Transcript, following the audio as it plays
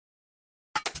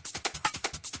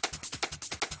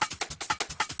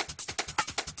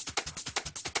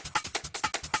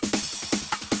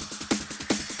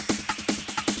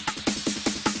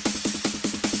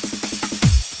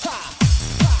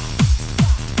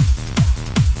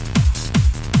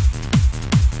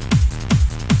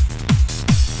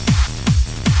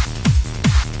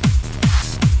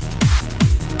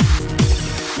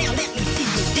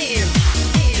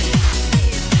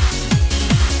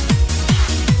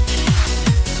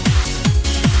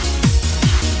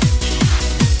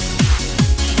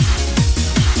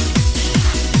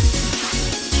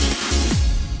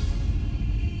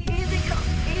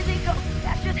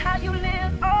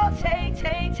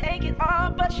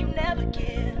you never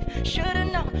give.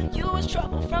 Should've known you was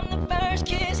trouble from the first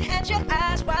kiss. Had your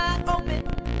eyes wide open,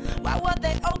 why were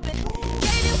they open?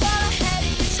 Gave you all I had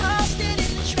and you tossed it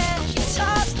in the trash. You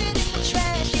tossed it in the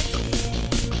trash, you did.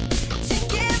 To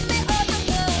give me all the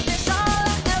love, that's all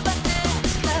I ever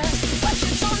asked. 'Cause what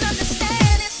you don't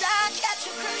understand is I catch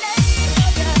a grenade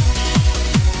for ya.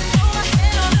 Throw my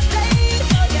hand on the blade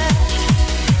for ya.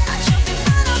 I jump in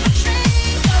front of a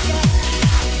train for ya.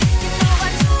 You know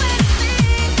I'd do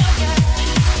anything for ya.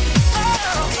 Oh,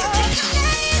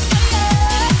 grenade for ya.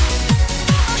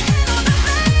 Throw my hand on the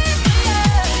blade for ya.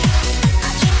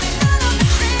 I jump in front of a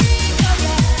train for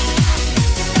ya.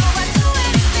 You know I'd do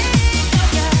anything for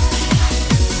ya.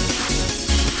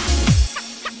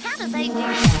 How do they do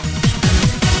that?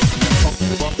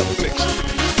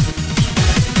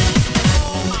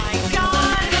 Oh my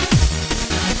God!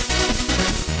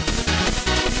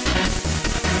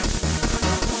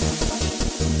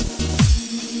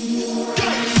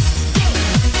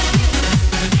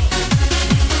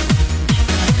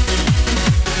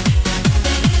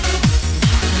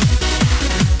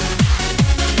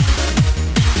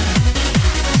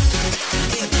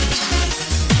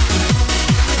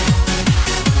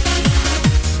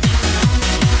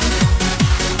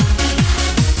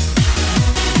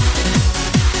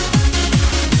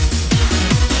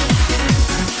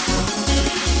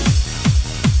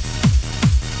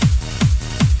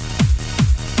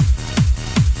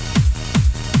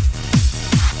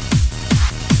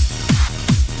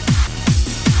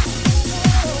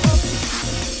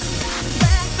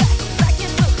 Back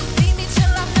and look, beat me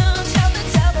till I'm numb. Tell the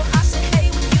devil I said, hey,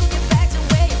 when you get back to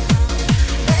where you're from.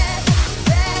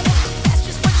 Bad, that's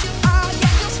just what you are.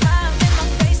 Yeah, you'll smile in my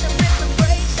face and rip the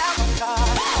brakes out my car.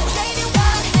 Traded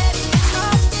what I had and you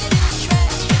tossed it in the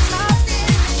trash. You tossed it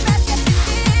in the trash, yes you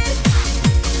did.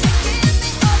 To give me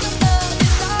all the love,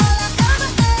 that's all I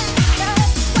ever had.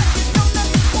 'Cause what you don't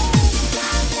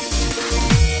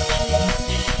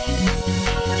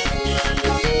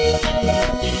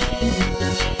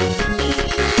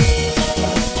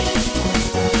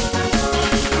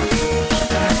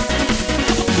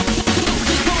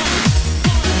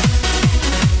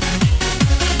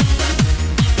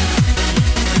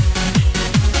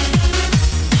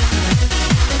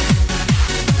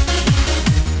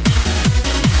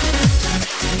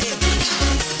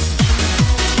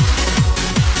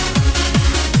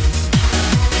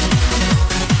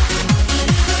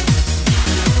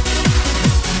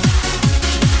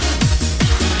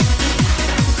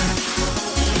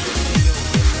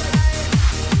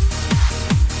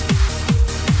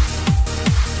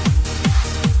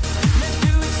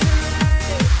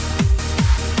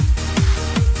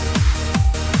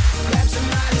grab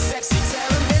somebody sexy,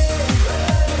 tell me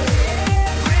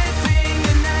everything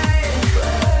tonight.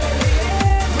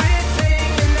 Everything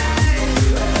tonight.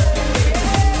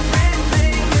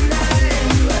 Everything tonight.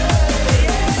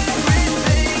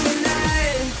 Everything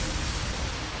tonight.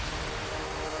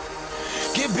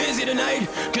 Get busy tonight,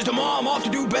 'cause tomorrow I'm off to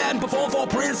do bad and perform for a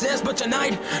princess. But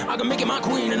tonight, I can make it my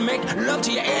queen and make love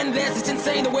to you endless. It's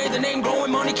insane the way the name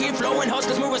growing, money keep flowing.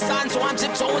 Hustlers move aside, so I'm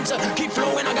tiptoeing to keep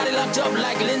flowing. I got it locked up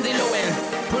like Lindsay Lohan.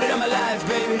 Put it on my life,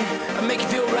 baby. I make it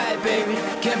feel right, baby.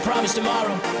 Can't promise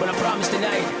tomorrow, but I promise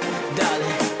tonight,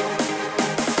 darling.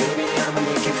 Baby, I'ma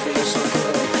make you feel so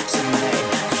good tonight,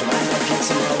 'cause we might not get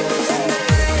tomorrow.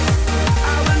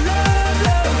 I will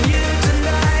love you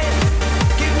tonight.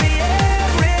 Give me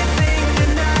everything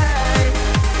tonight.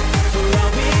 For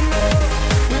all we know,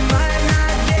 we might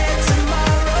not get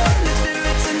tomorrow. Let's do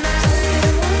it tonight.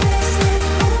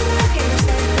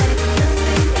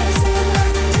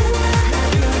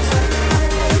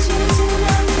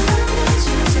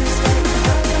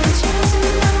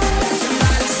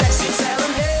 Somebody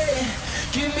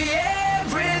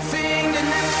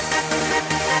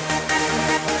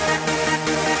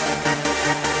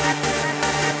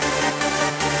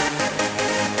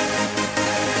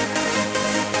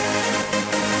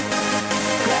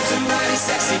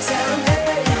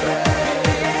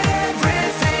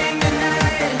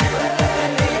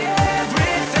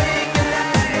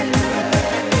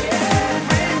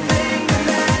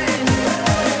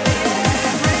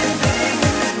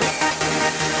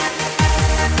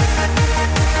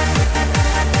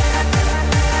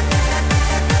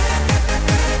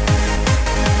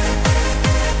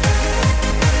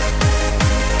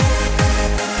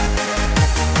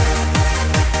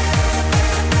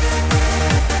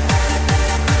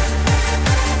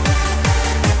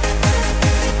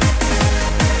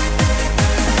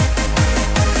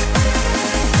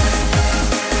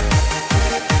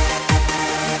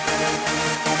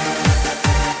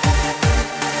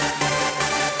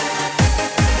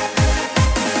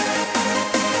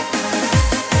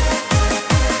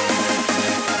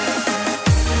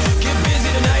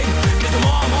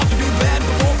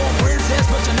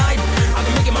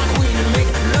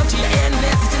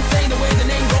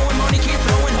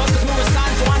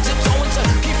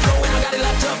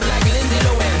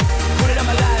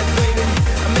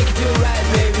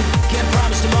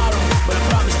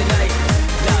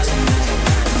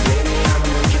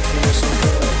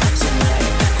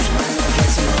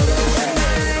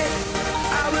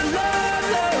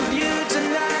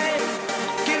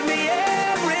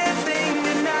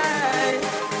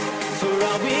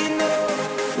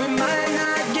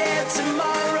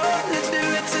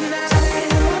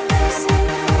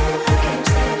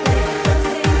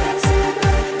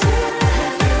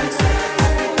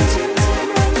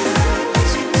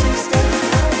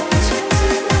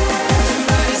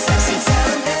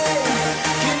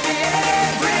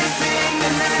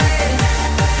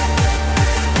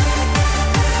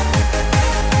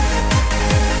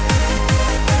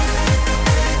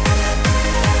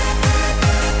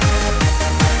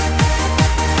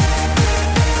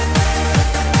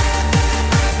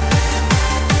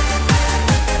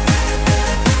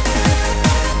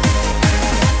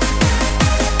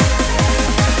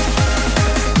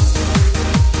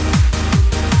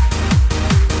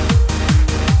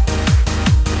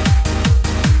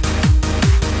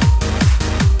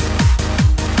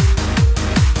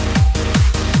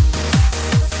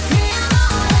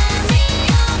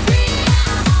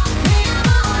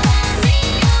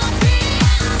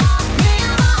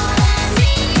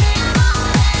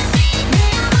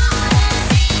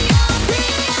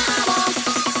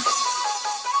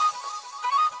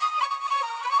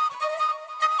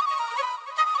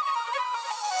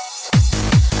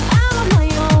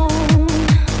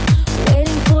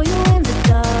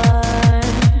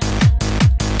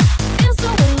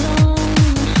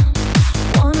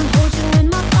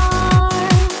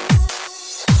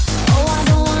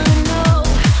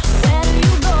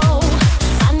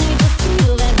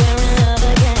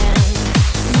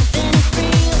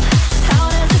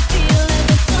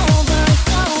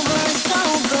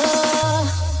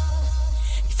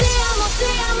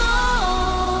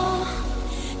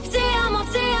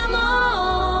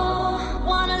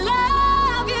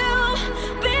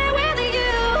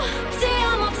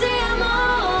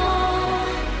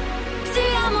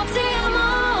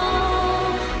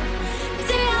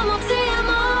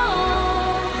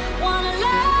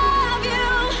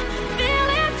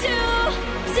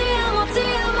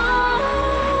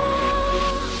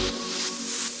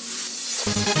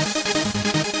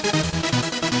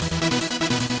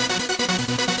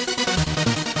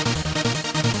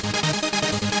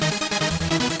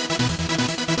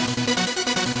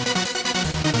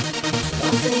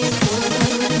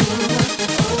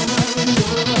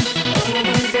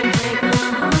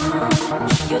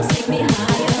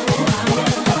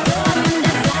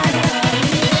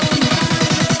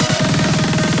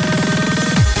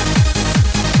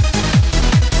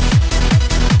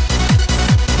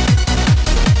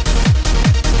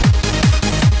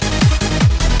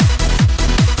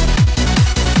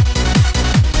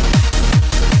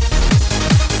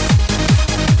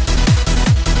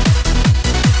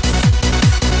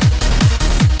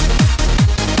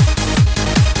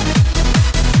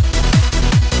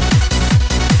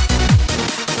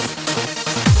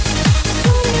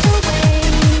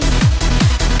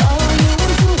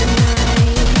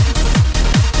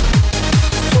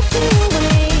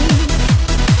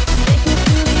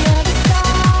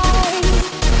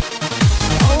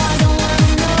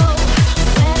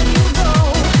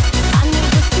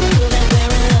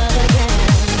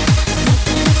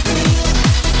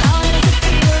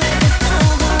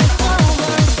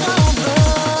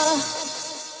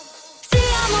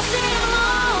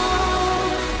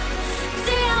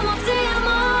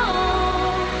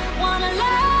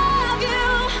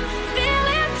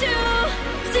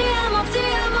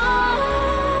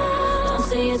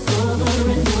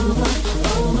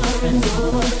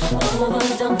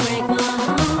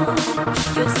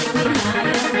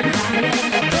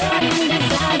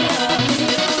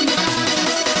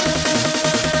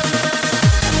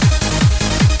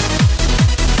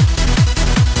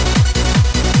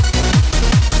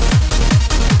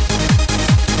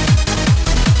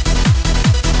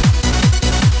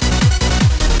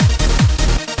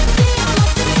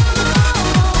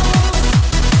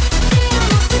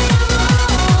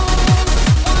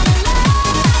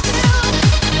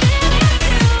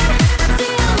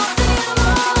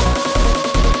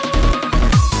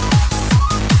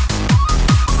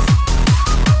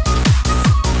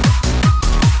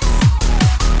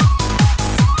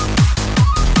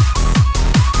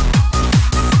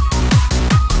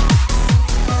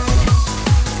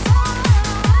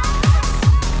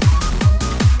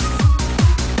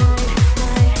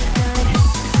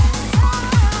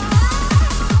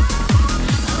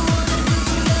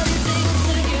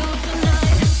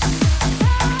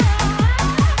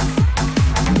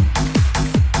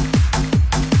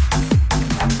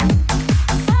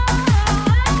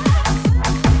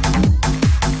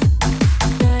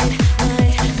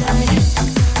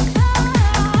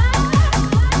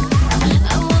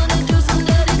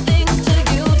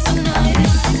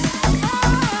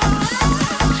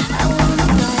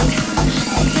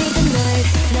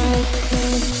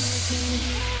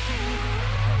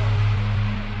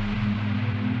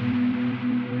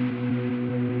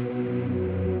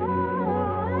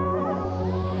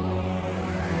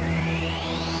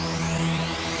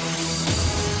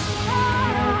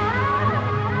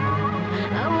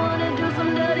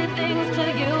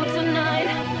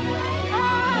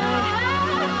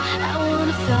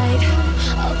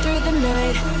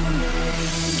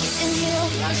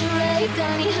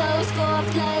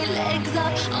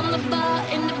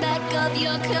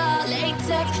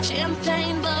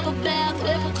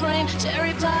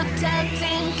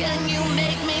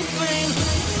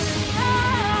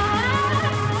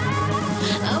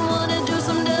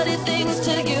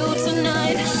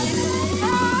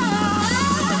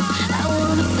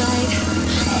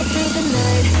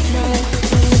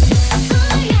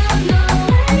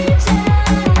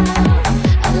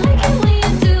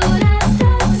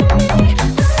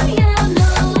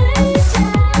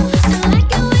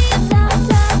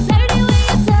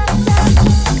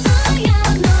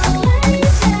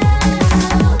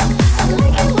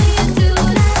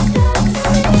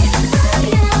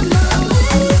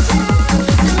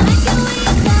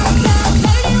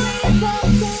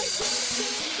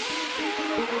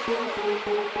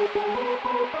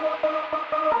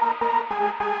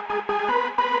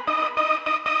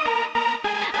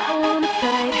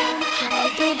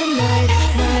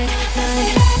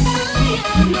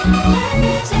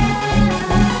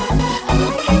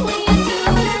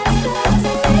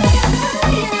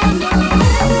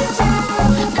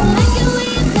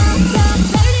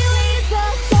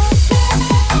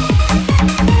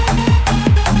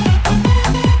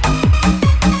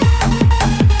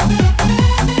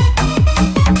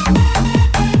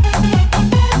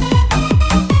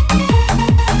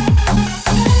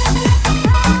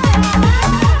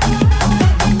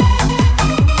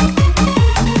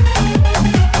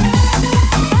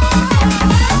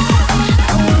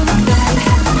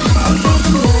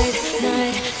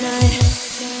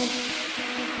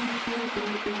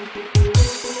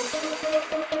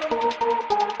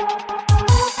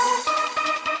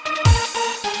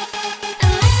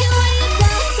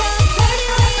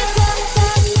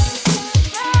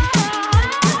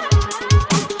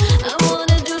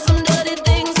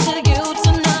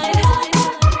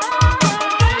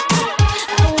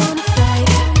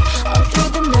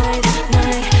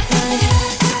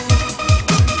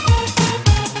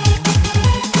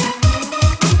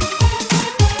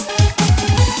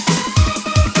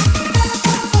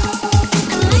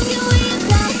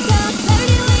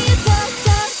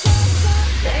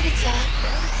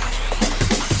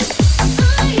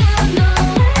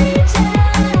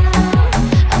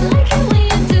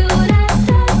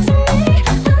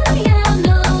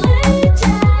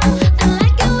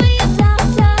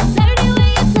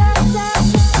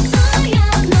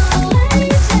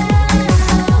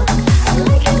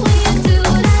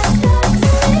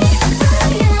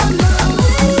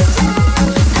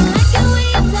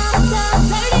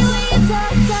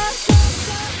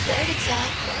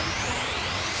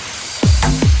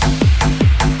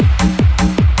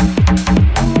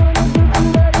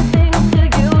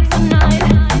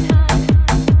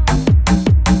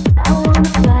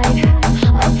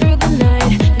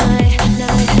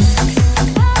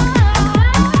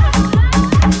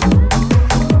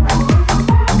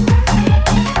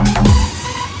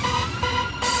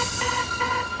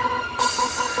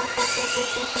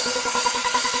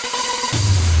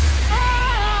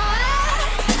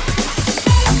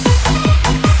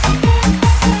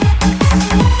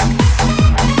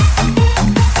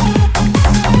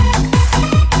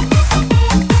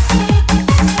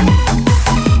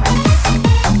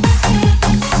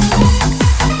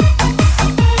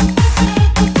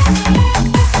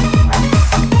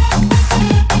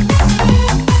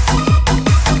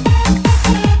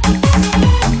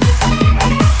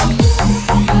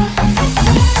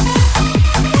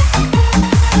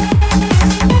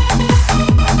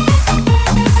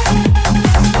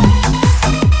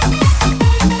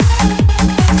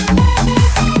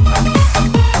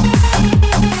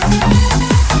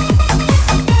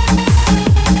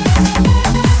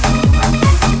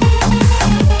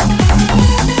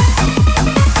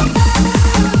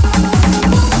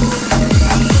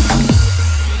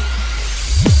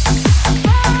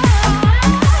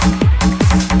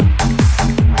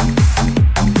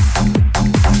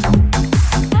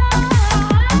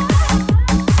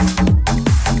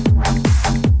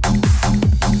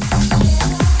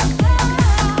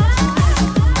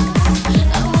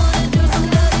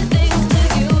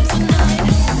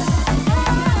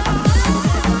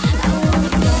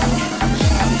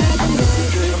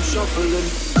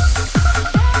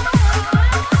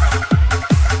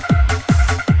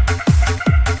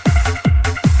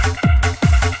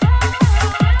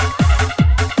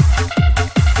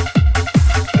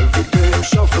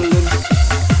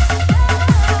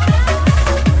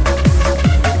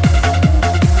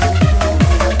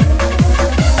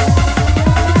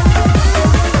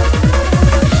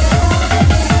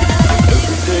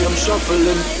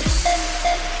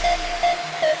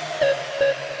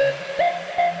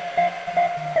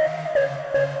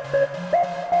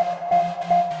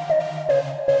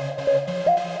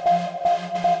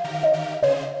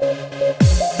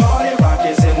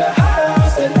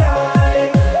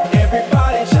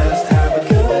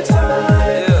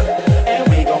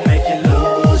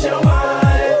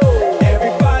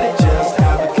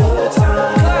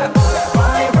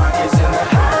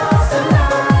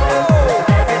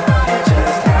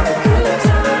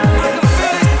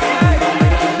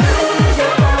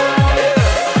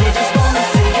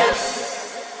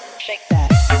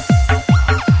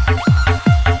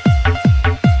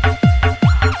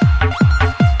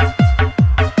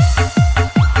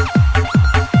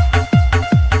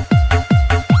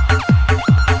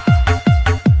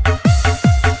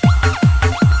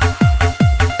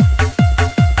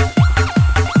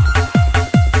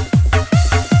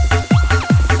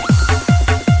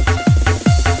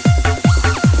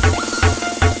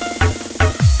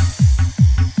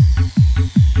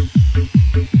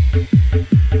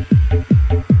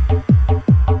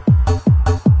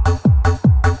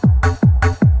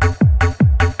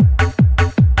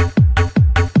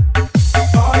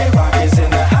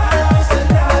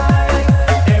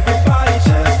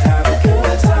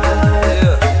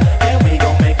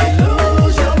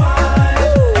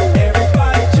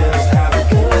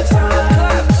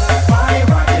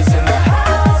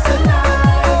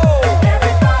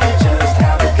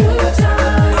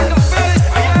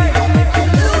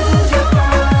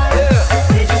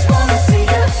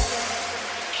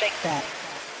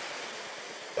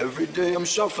day I'm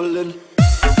shuffling.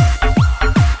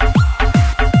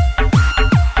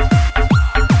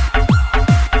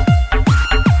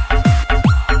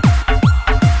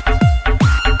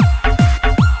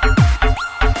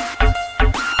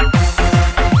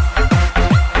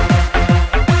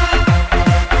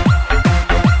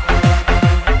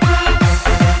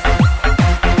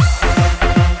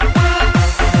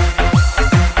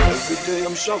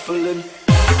 Shuffling.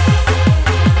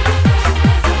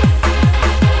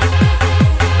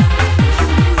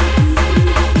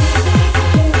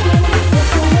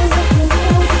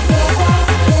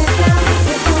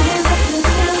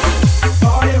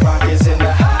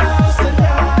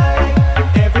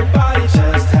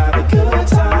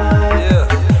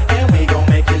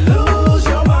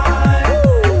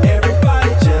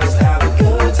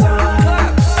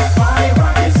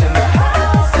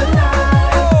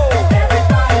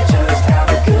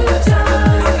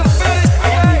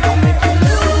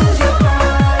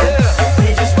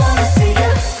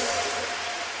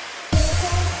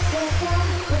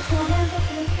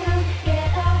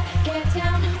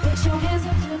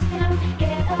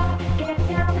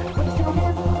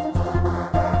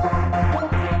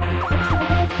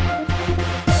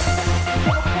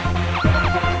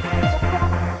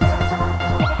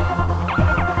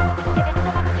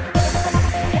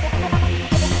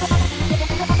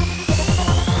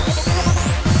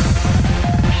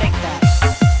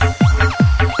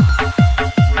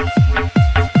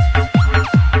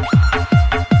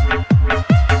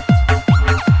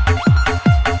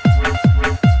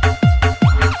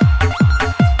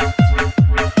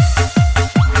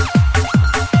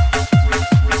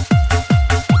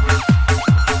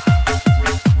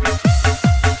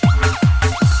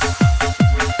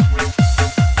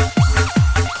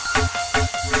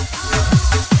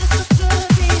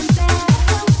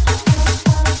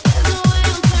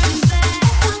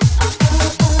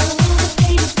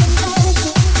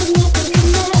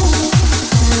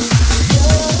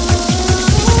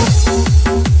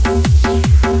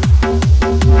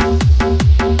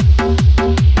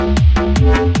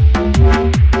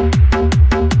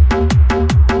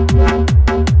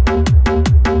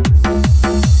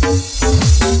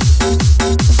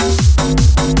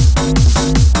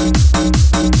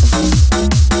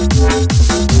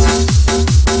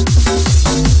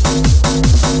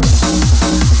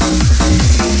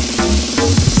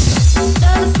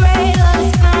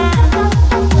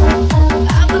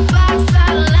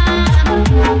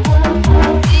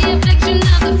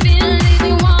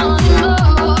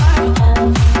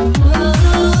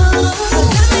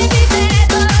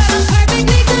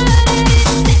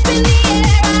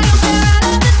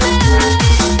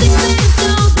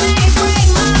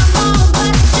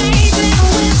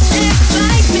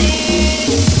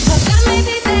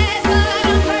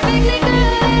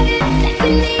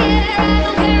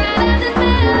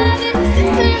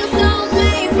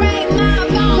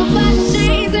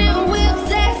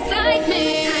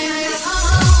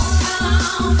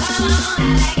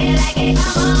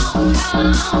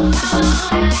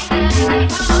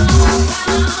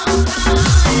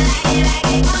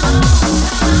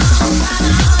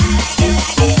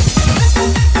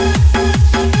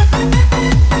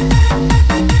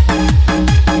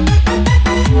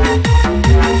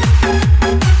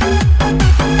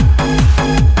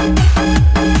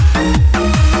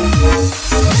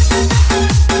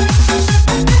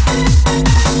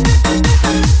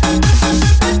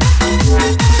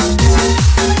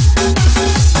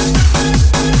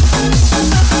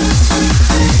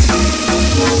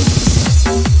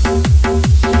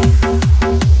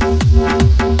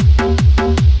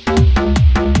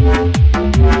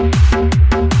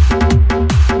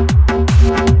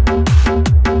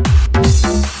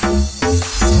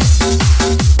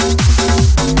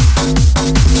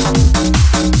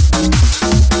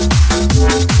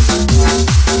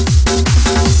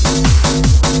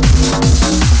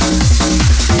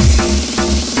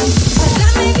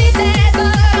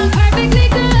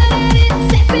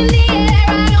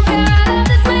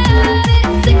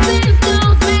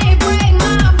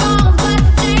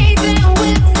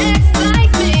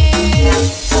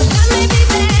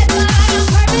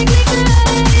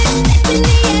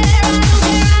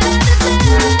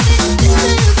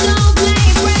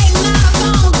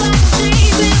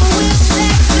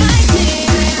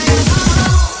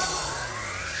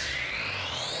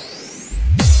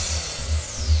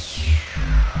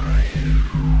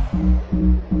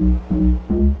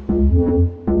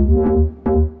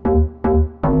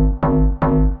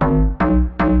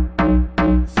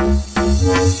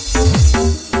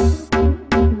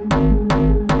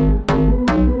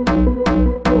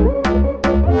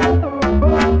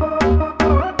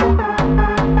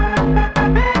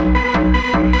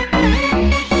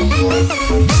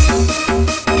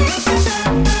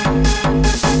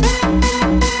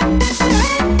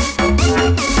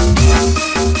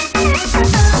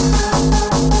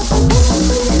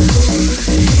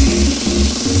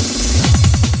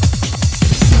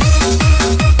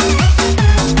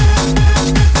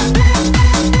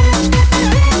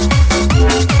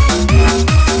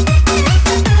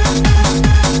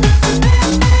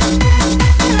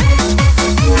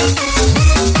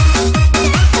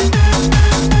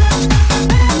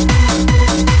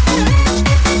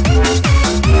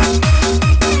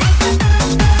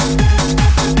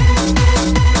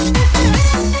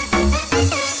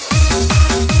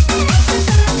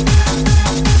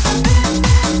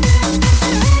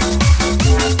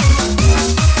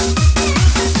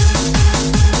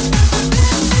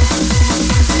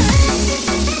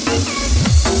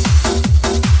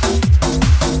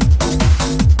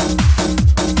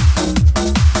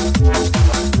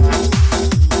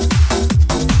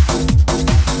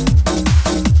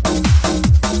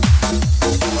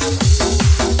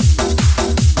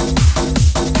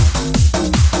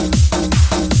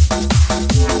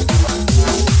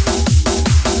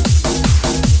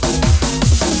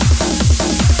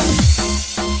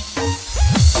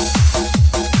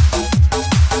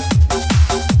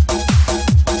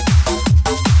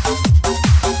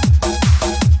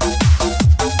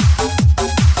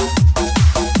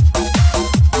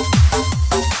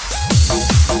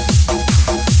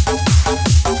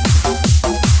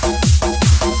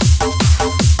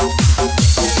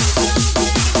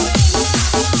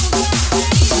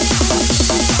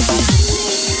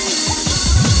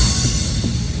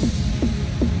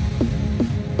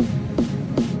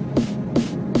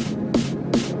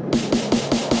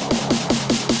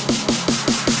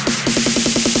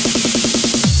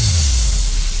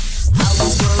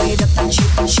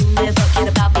 never cared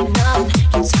about me none.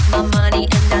 You took my money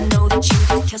and I know that you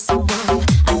could kill someone.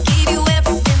 I gave you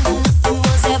everything but nothing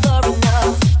was ever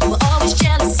enough. You were always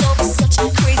jealous over such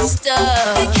crazy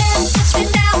stuff. You can't touch me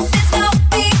now, there's no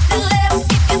feeling left.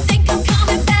 If you think I'm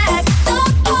coming back,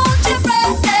 don't hold your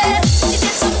breath. You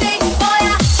did to me, boy,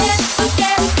 I can't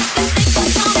forget. If you think I'm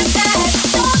coming back,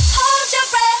 don't hold your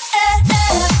breath. Don't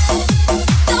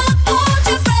hold your breath. Don't hold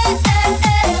your breath.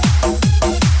 Don't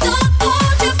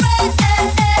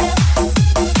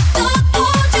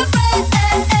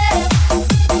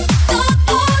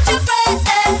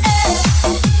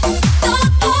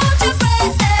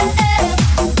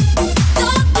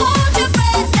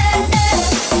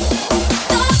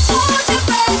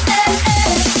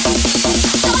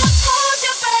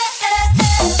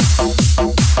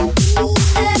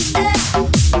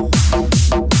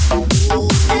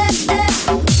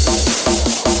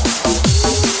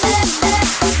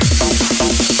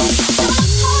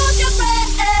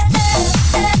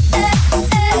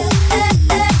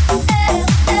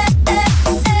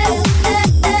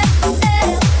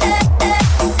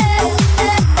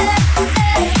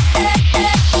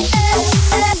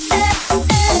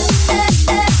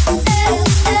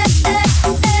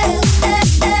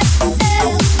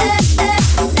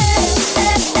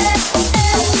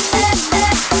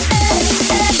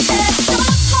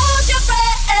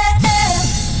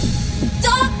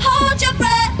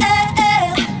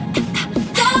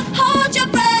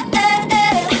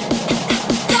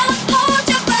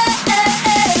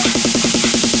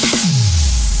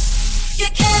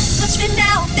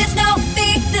breath.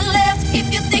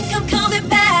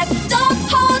 Don't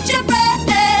hold your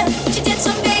breath.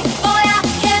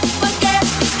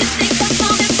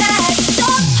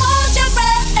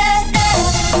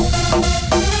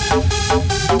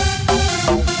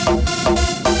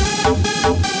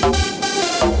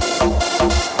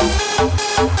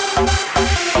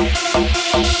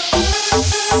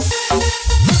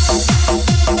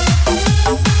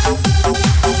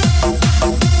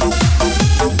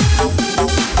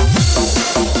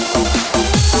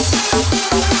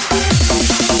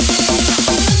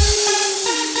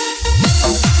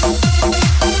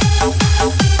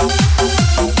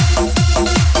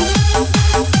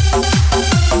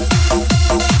 hold your breath.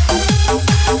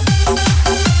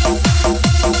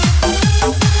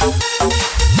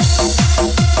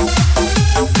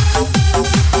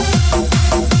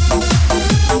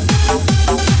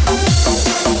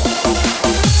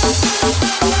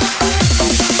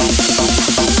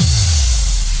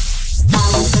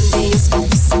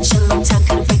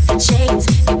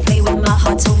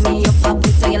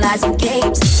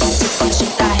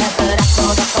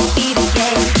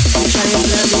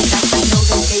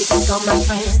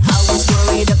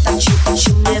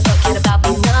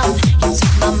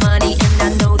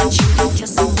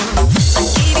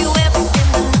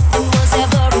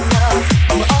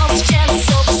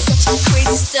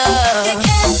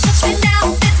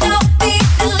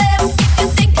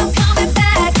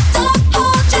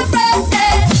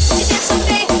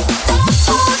 Don't hold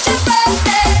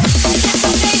your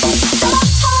breath.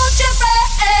 Don't hold your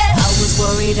breath.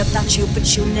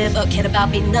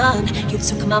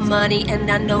 My money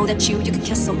and I know that you could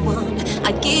kill someone.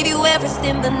 I gave you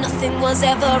everything but nothing was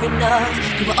ever enough.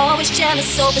 You were always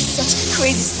jealous over such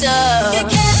crazy stuff. You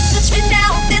can't touch me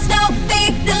now, there's no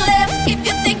feeling left. If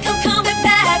you think I'm coming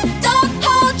back, don't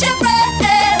hold your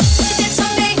breath. You did to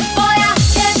me, boy, I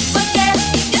can't forget.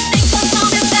 If you think I'm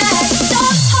coming back,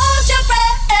 don't hold your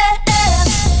breath.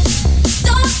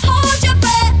 Don't hold your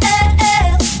breath.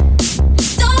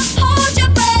 Don't hold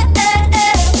your breath.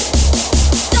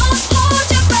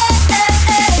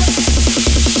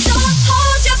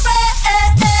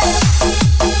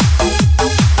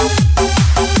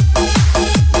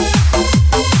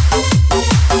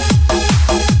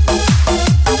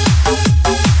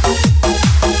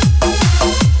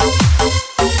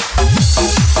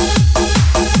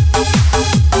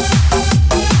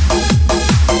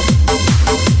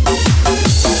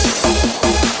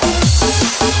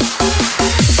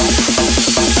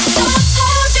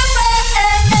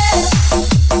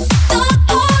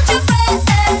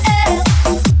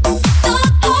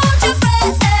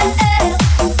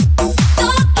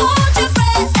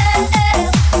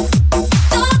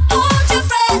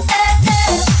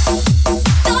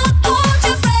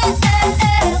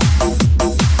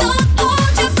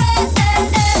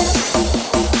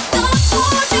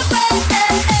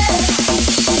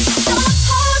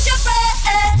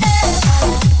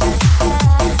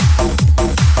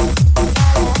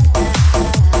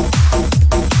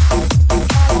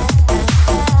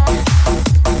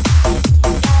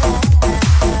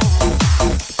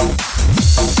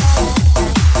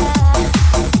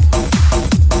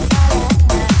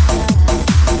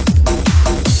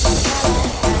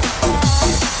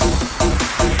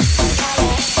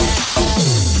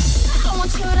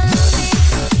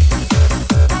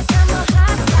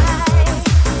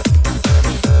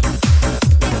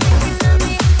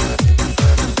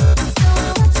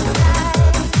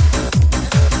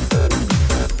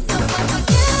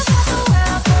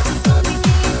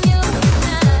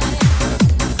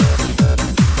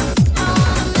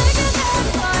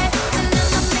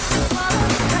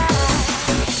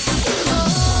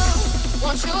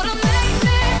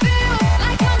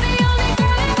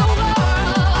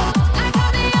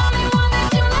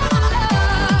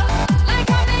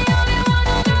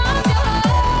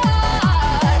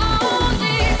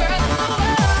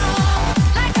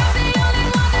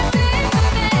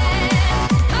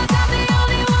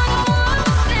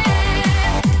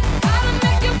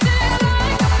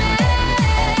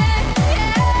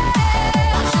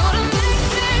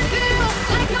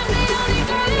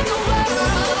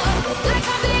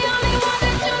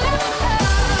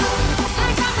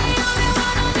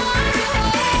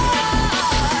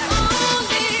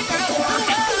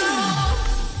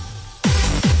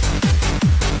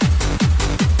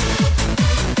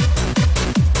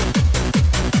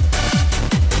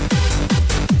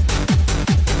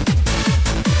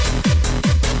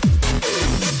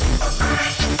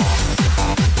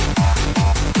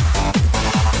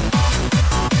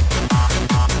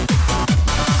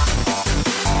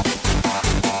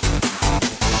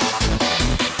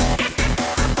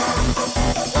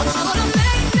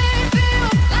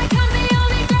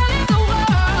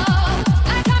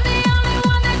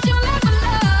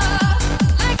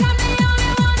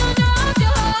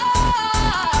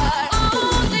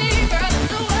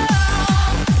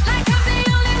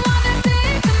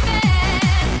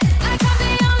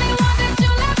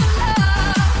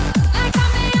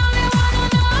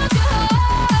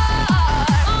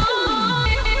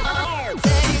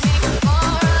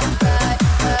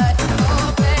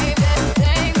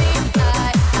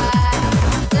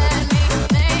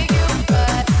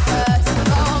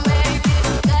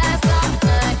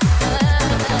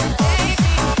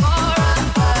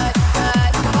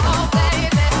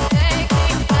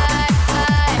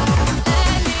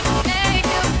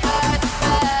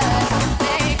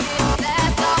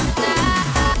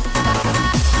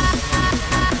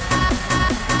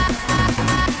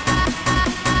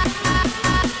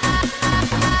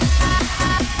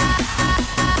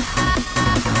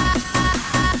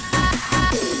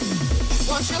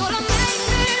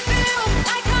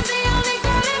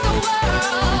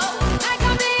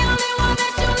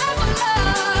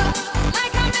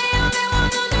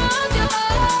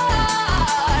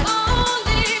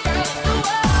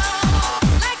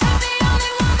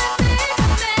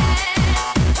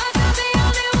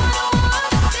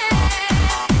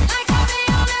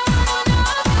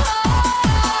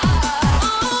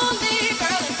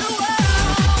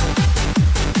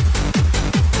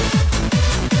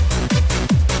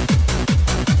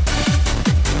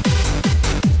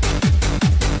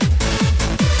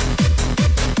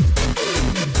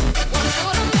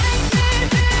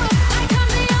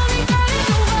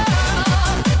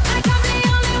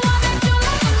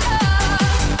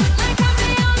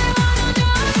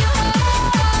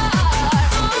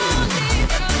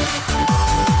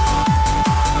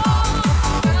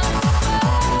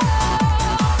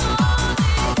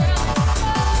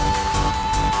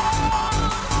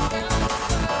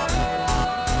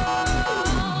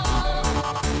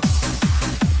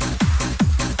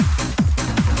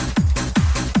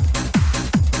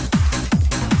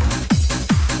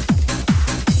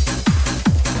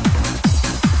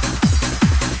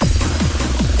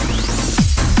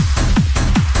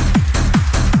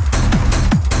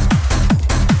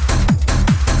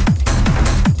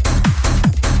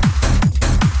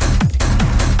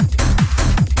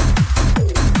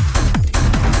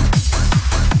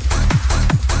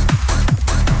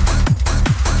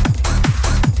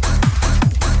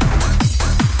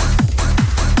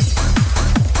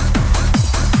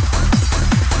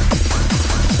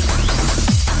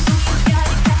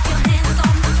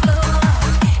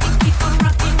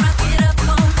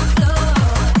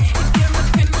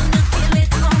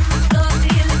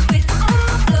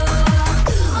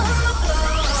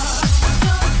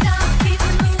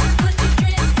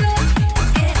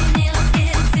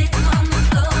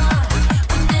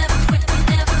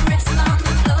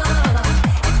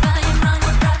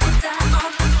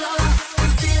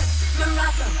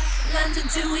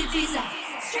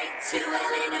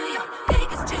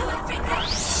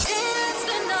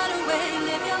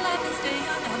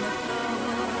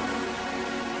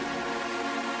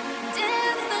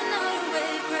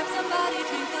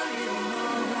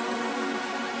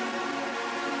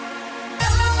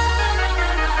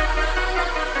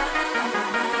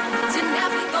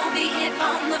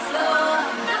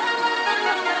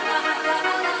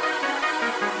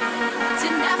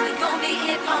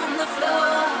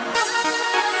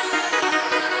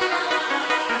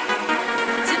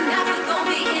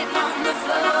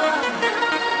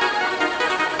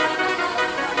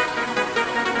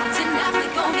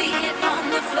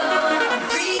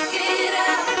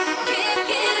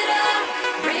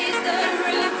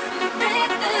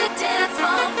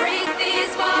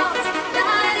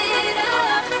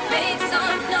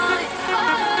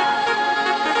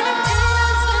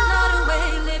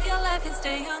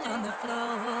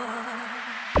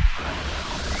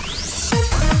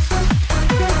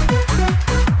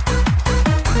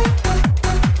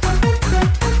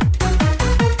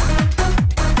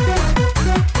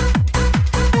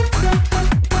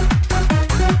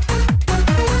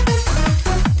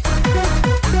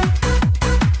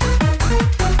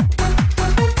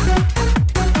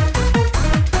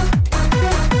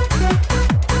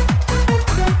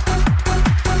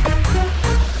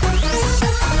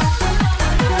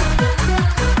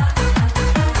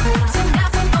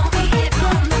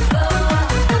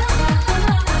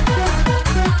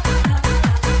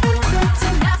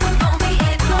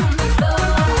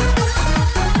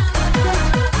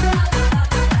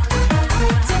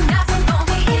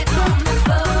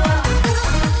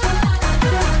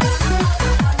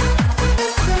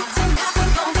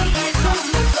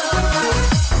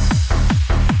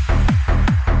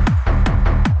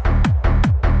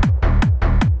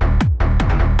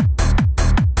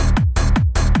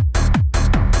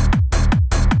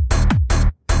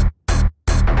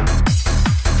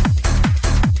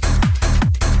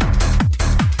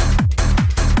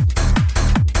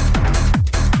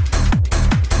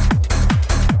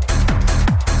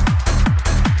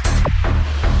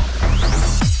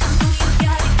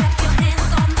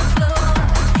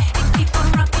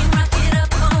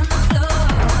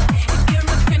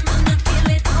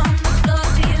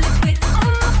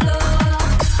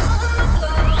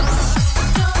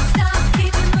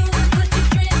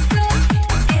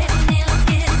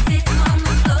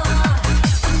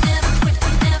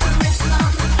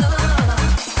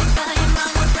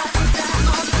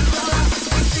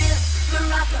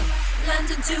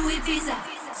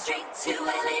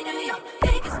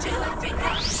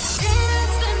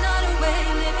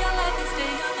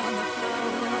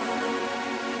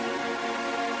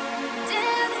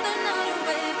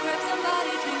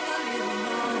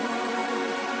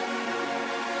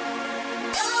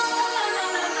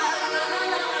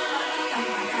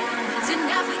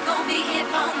 Tonight we gon' be hit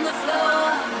on the floor.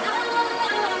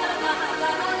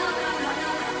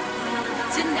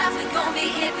 Tonight we gon' be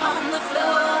hit on the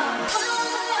floor.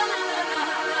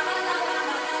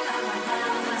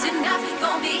 Tonight we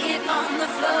gon' be hit on the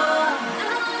floor.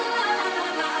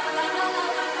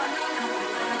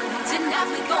 Tonight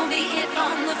we gon' be hit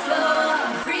on the floor.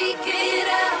 Freak it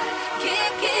up,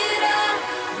 kick it up,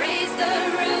 raise the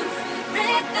roof,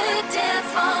 wreck the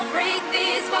dance hall, break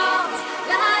these walls,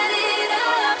 light it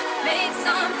up, make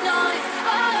some noise.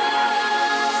 Oh,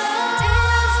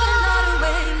 dance the night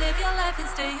away, live your life and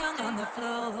stay young on the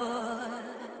floor.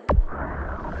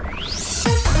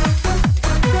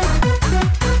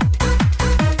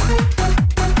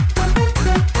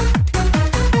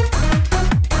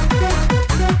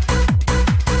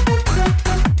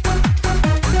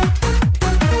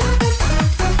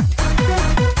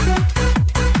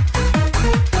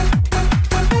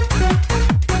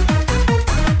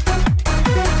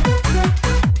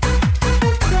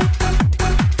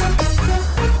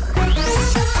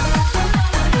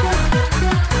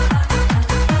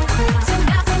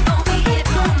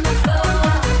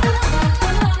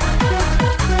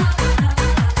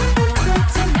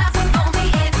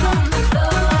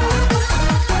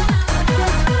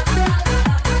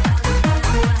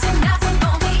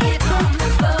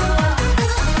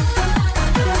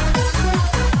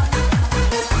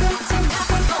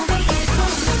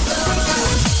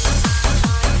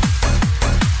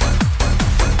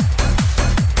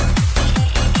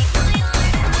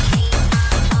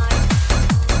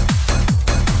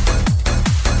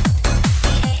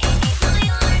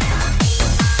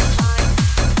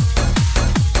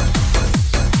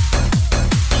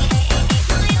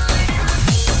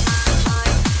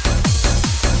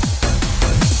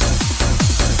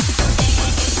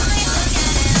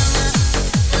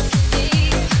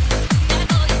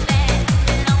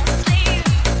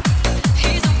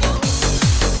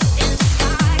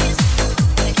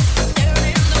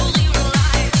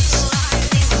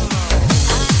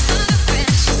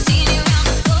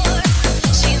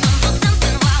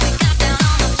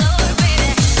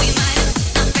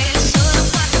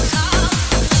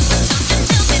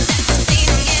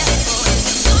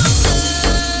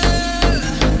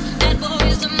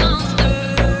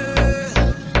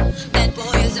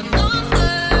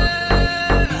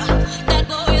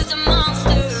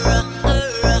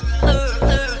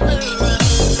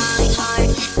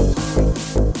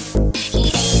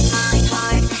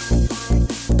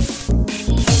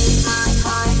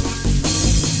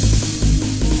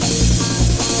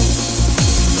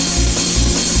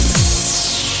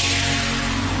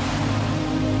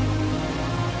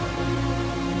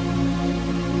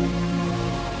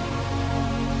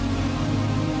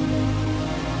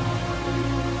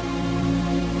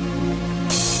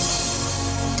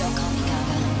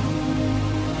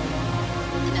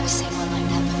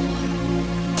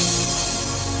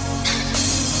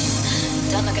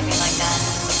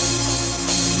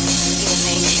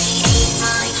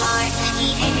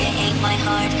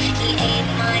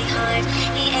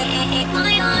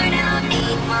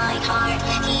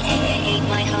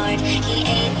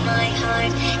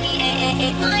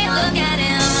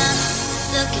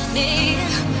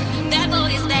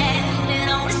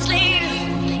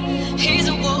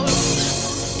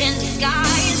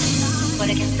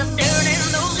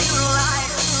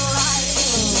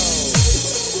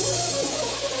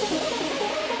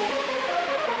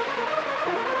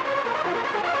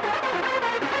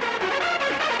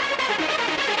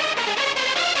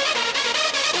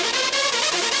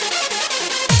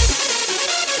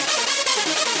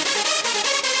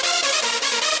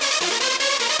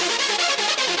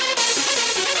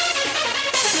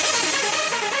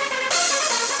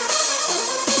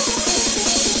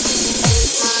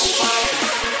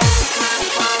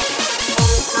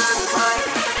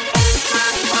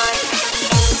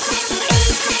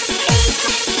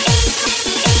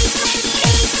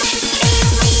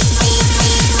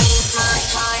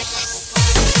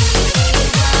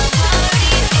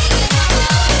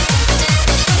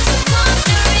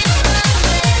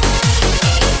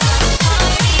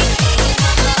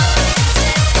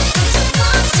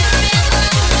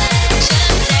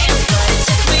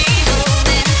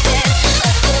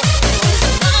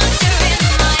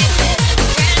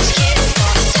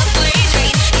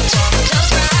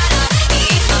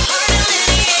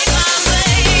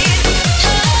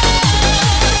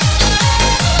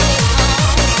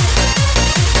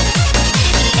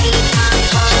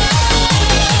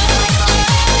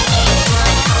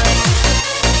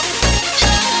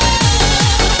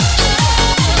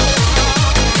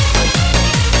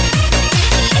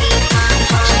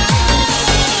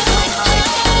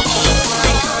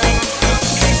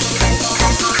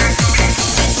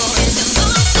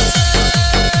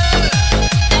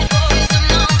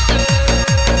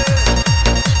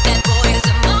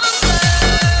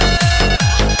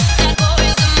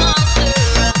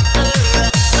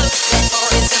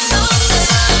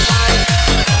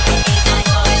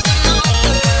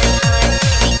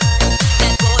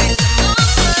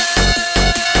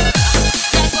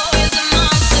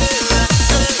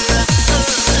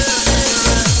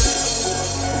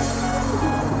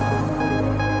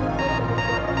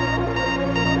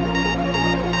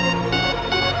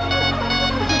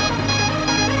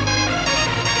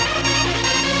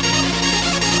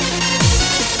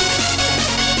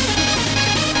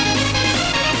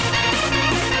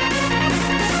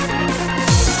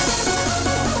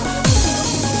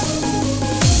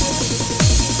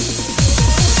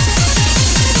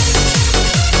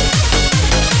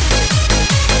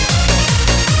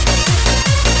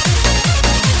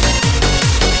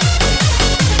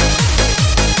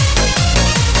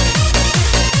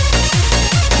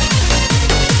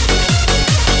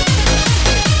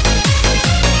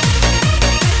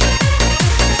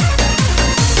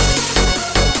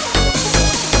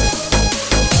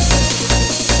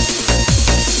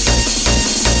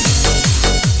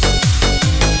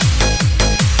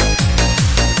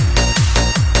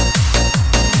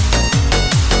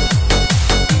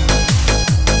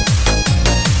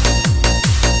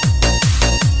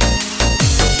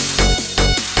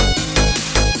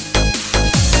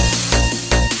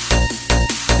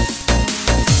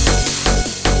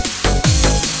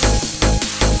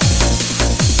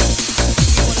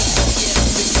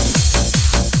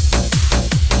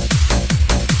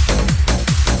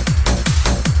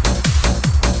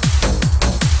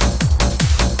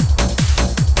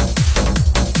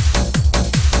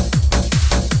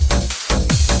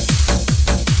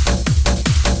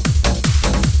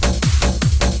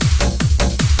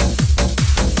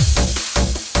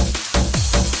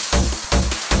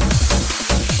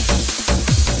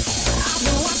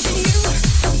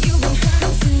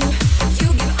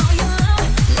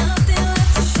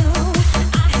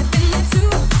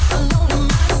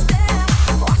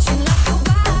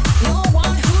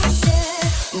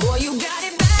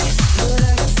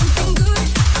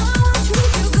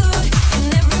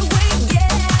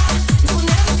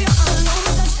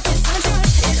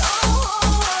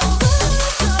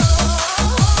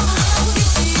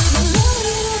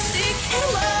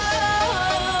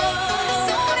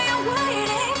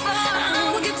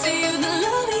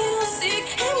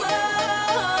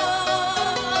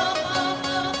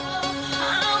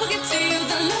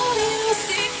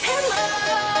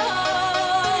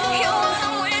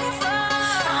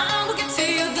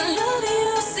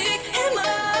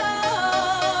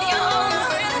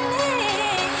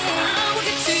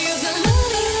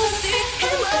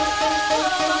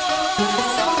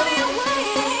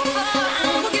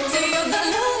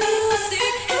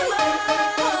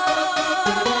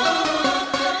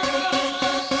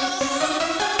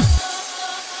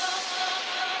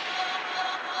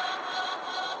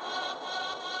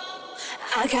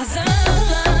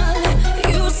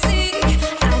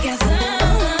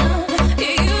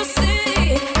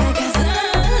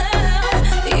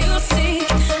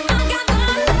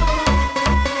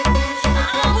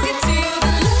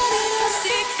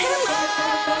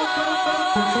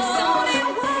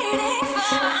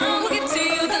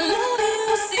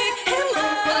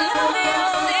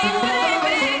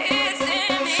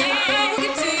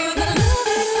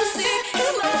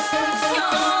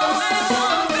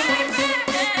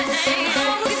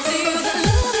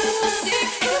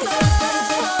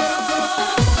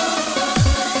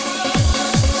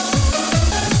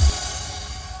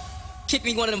 Kick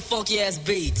me one of them funky ass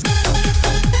beats.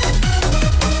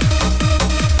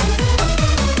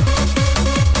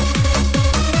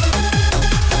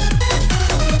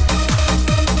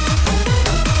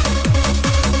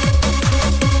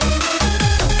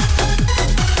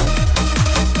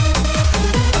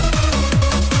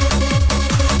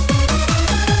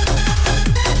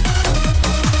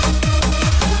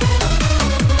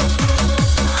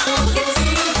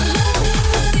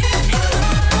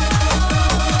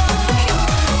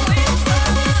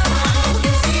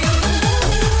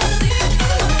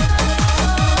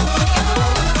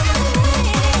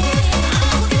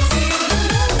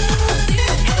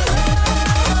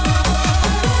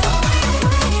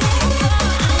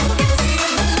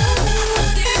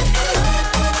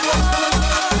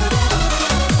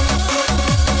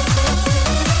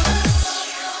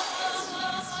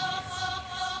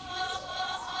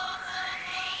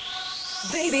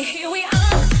 Baby, here we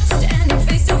are, standing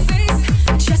face to face,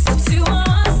 just the two of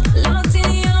us, locked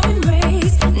in your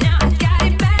embrace. Now I got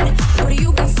it bad, but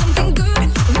you got something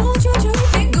good. Won't you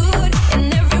treat me good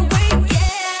in every way?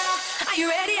 Yeah, are you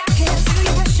ready? I can feel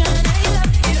your passion and your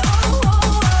love. It all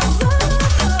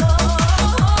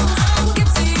I'll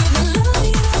give to you the love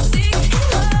you seek and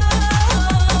love.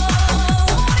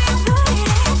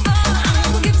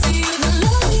 I'll give to you the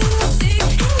love you seek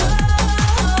and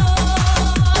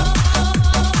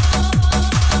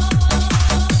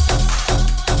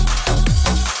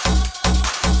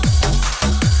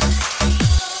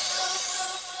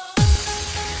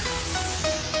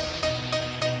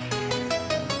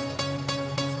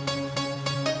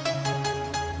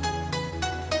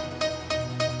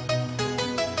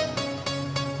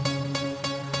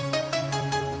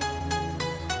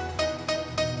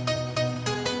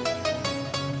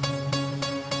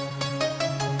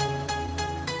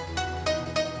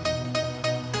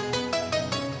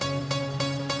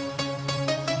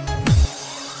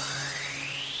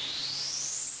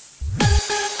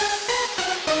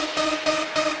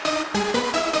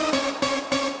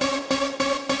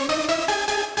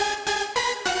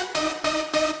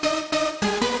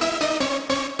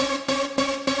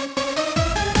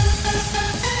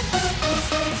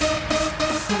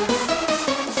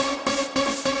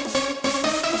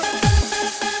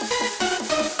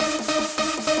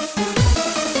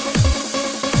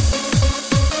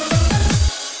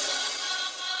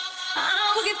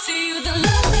to you the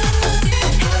love you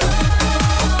seek and I'll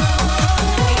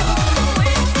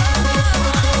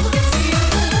give to you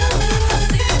the love you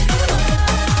seek and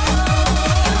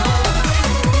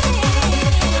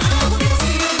I'll give to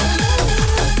you the love you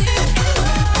seek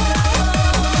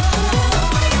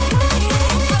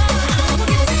and I'll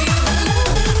give to you the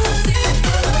love you seek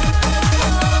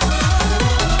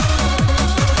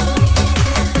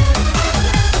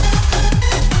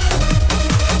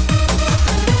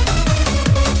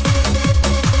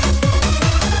and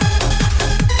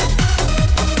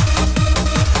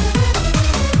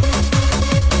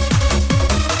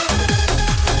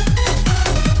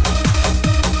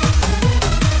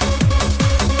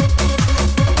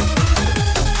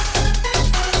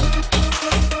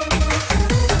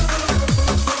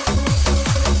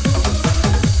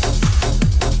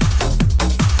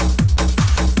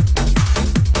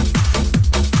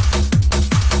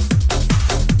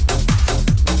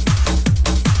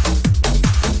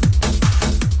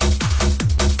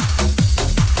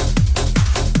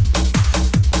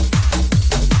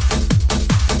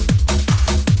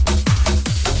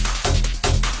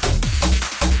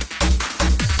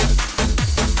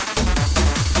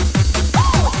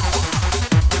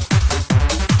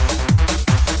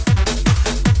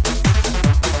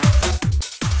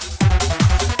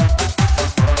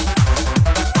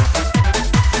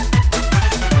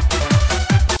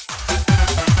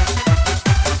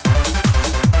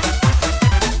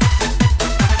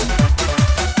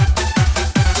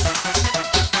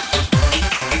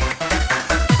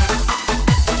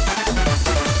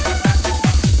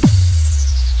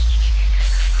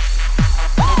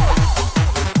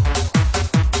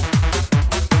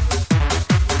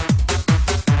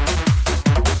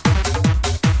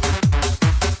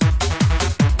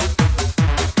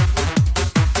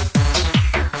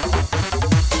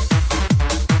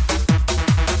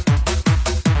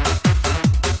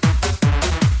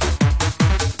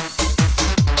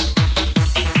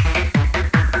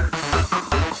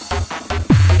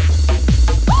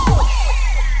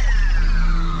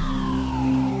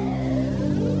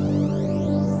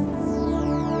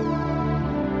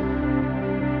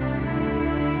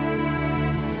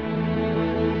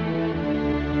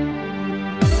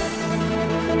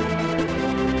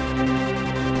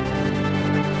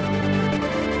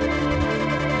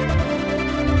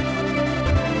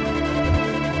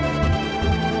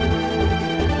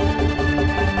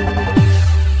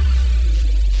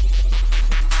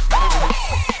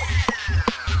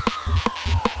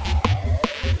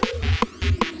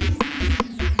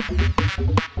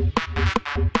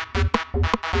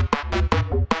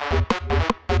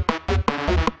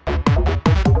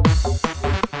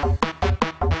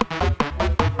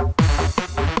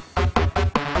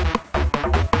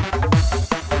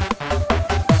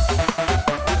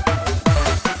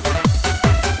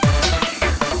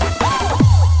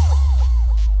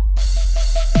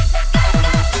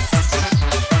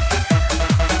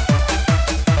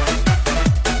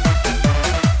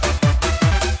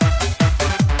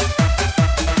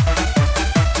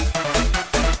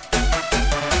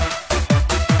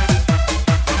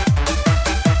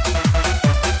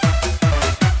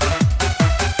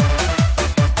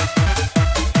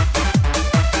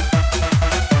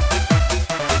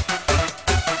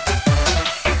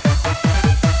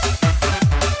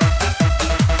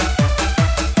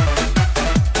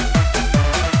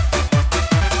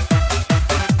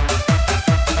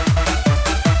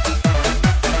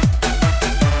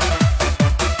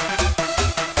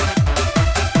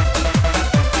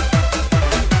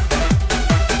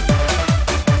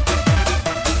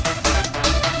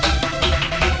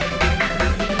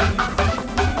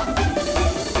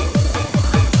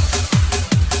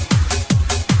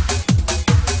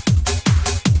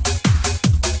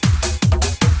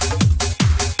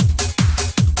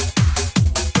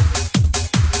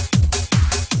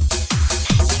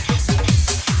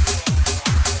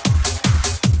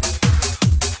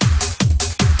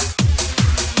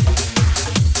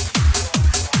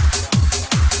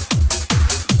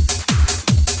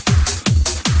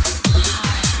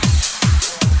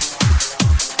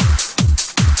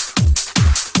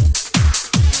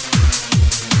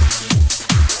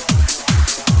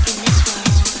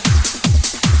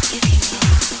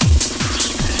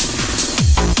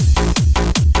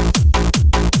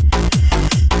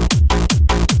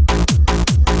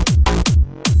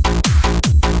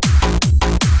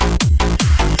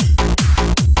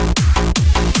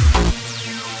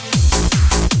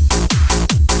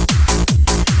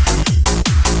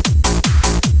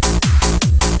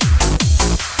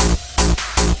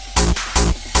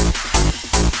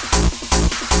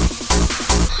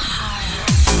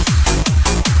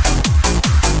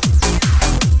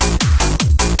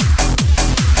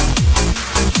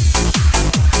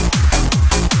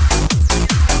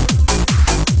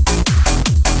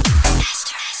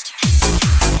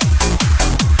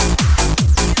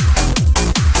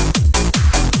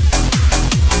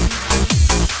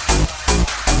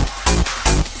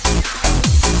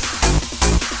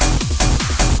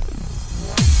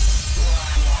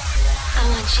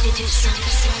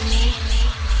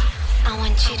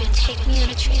you to take me on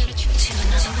a trip to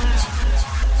another world.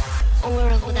 A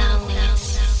world without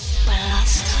limits, where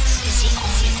lust is the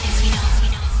only thing we know.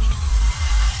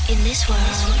 In this world,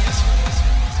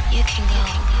 you can go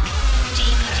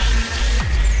deeper.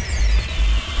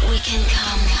 We can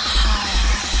come harder.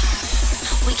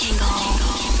 We can go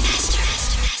faster.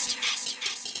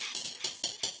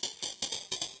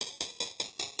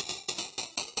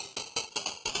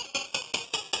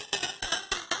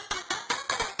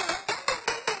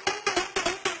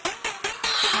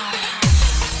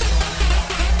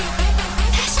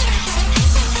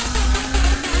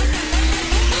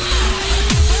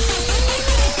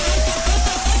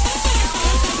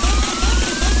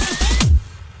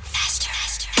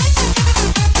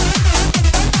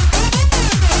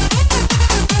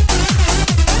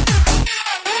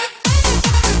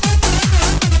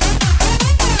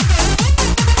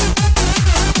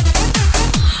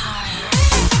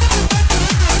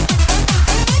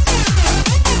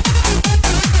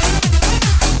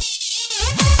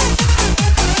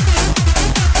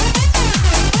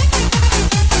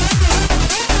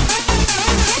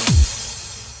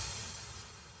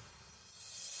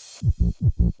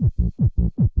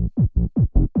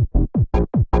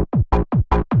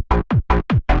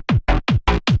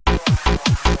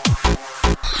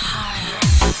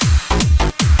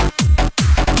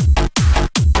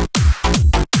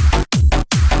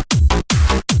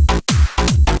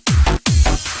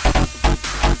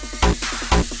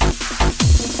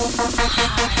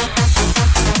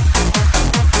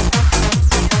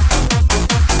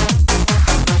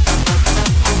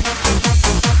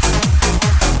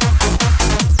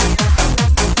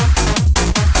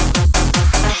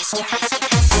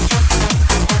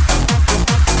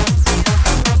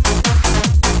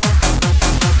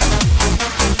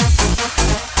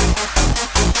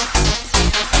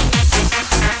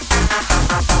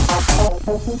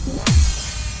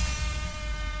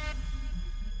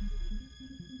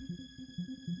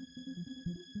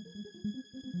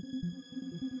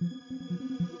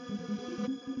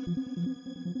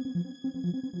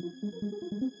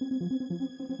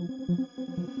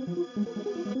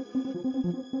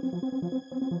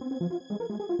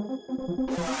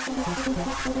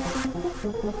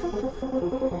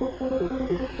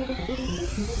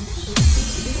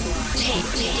 Take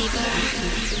me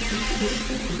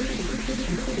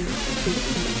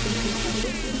deeper.